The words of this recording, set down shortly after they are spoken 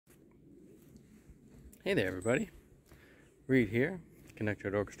Hey there, everybody. Reed here,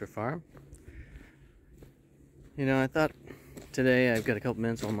 Connected Orchestra Farm. I thought today I've got a couple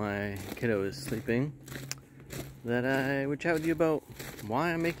minutes while my kiddo is sleeping that I would chat with you about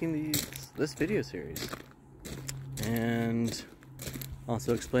why I'm making this video series. And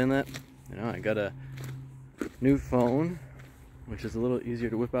also explain that, I got a new phone, which is a little easier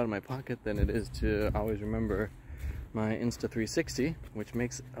to whip out of my pocket than it is to always remember my Insta360, which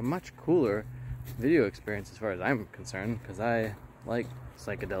makes a much cooler video experience as far as I'm concerned, because I like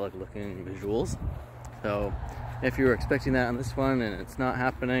psychedelic looking visuals. So if you were expecting that on this one and it's not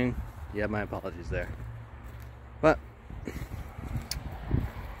happening, yeah, my apologies there. But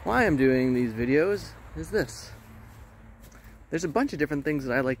why I'm doing these videos is this. There's a bunch of different things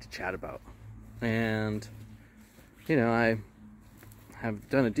that I like to chat about, and I have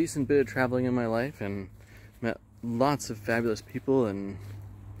done a decent bit of traveling in my life and met lots of fabulous people and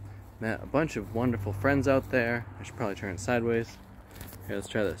met a bunch of wonderful friends out there. I should probably turn it sideways. Okay, let's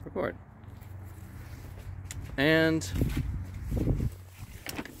try this. Record. And,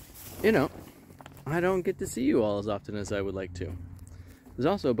 I don't get to see you all as often as I would like to. There's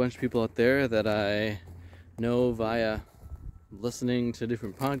also a bunch of people out there that I know via listening to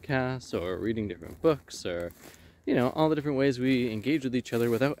different podcasts or reading different books or, all the different ways we engage with each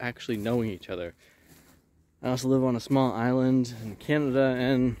other without actually knowing each other. I also live on a small island in Canada,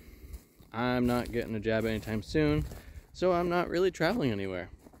 and I'm not getting a jab anytime soon, so I'm not really traveling anywhere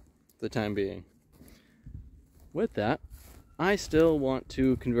for the time being. With that, I still want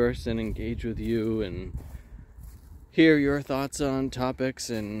to converse and engage with you and hear your thoughts on topics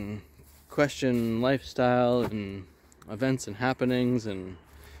and question lifestyle and events and happenings and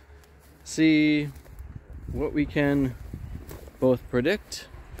see what we can both predict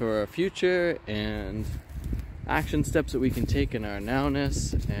for our future and action steps that we can take in our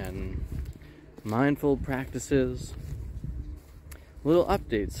nowness and mindful practices, little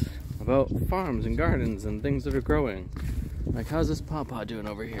updates about farms and gardens and things that are growing. Like, how's this pawpaw doing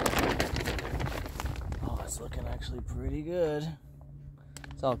over here? Oh, it's looking actually pretty good.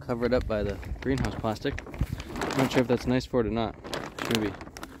 It's all covered up by the greenhouse plastic. I'm not sure if that's nice for it or not. Should maybe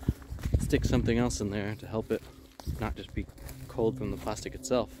stick something else in there to help it not just be cold from the plastic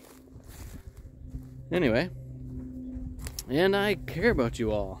itself. Anyway, and I care about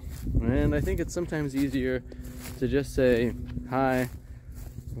you all. And I think it's sometimes easier to just say hi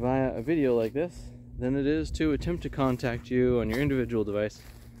via a video like this than it is to attempt to contact you on your individual device,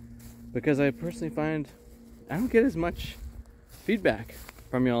 because I personally find I don't get as much feedback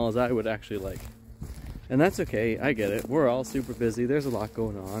from y'all as I would actually like. And that's okay, I get it. We're all super busy, there's a lot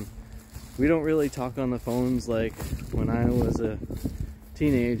going on. We don't really talk on the phones like when I was a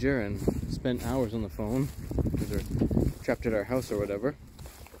teenager and spent hours on the phone because we're trapped at our house or whatever.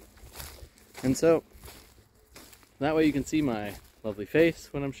 And so that way you can see my lovely face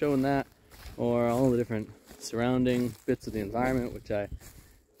when I'm showing that, or all the different surrounding bits of the environment, which I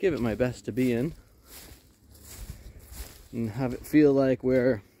give it my best to be in, and have it feel like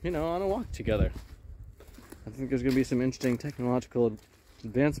we're, on a walk together. I think there's going to be some interesting technological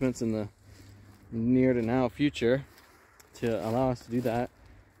advancements in the near to now future to allow us to do that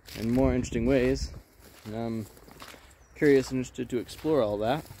in more interesting ways. And I'm curious and interested to explore all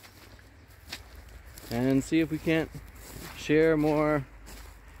that and see if we can't share more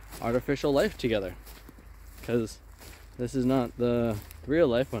artificial life together, because this is not the real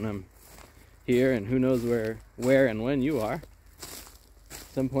life when I'm here, and who knows where and when you are.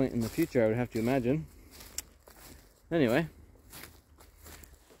 At some point in the future, I would have to imagine. Anyway,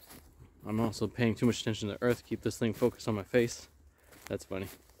 I'm also paying too much attention to the earth to keep this thing focused on my face. That's funny.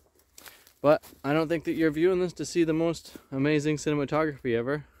 But I don't think that you're viewing this to see the most amazing cinematography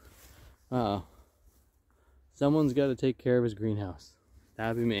ever. Someone's got to take care of his greenhouse.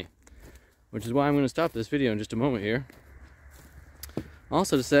 That'd be me. Which is why I'm going to stop this video in just a moment here.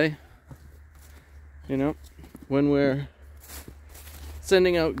 Also to say, when we're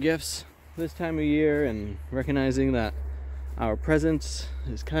sending out gifts this time of year and recognizing that our presence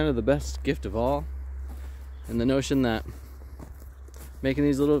is kind of the best gift of all, and the notion that making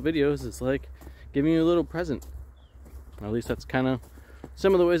these little videos is like giving you a little present. Or at least that's kind of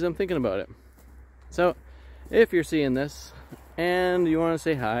some of the ways I'm thinking about it. So if you're seeing this and you want to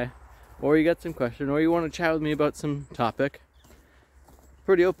say hi, or you got some question, or you want to chat with me about some topic,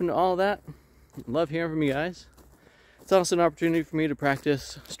 pretty open to all that. Love hearing from you guys. It's also an opportunity for me to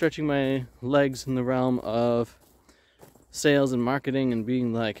practice stretching my legs in the realm of sales and marketing and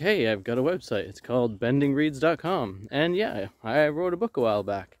being like, hey, I've got a website. It's called bendingreeds.com. And yeah, I wrote a book a while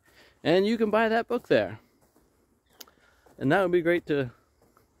back. And you can buy that book there. And that would be great to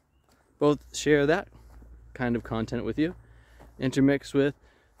both share that kind of content with you, intermixed with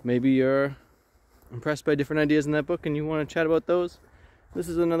maybe you're impressed by different ideas in that book and you want to chat about those. This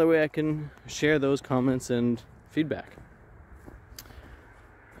is another way I can share those comments and feedback.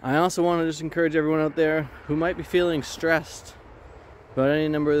 I also want to just encourage everyone out there who might be feeling stressed about any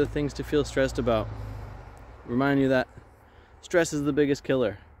number of the things to feel stressed about. Remind you that stress is the biggest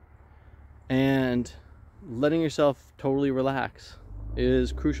killer, and letting yourself totally relax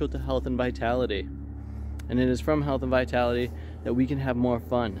is crucial to health and vitality. And it is from health and vitality that we can have more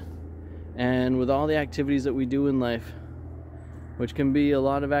fun. And with all the activities that we do in life, which can be a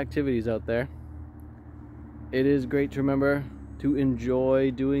lot of activities out there, it is great to remember to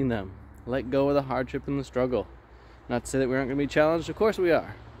enjoy doing them. Let go of the hardship and the struggle. Not to say that we aren't going to be challenged, of course we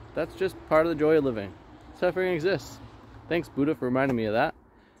are. That's just part of the joy of living. Suffering exists. Thanks, Buddha, for reminding me of that.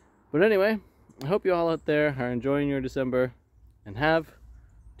 But anyway, I hope you all out there are enjoying your December and have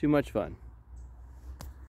too much fun.